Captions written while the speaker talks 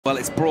Well,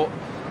 it's brought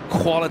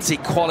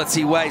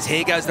quality ways.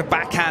 Here goes the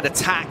backhand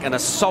attack, and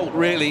assault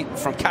really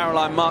from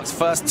Caroline Marks.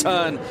 First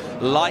turn,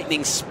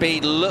 lightning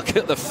speed. Look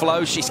at the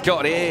flow she's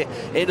got here.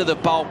 Into the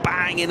bowl,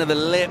 bang, into the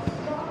lip.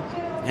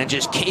 And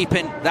just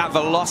keeping that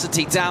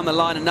velocity down the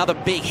line. Another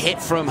big hit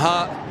from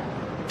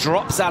her.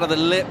 Drops out of the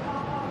lip.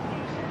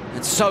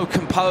 And so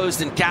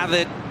composed and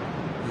gathered.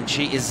 And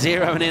she is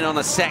zeroing in on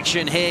a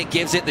section here.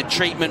 Gives it the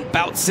treatment,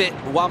 belts it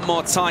one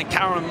more time.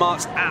 Caroline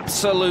Marks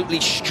absolutely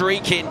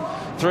streaking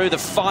through the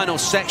final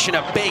section.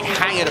 A big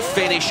hanger to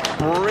finish.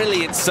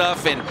 Brilliant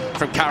surfing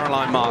from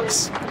Caroline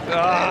Marks.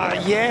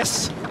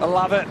 Yes, I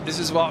love it. This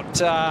is what,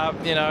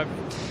 you know,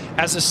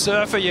 as a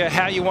surfer,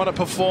 how you want to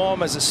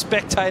perform. As a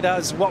spectator,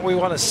 is what we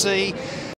want to see.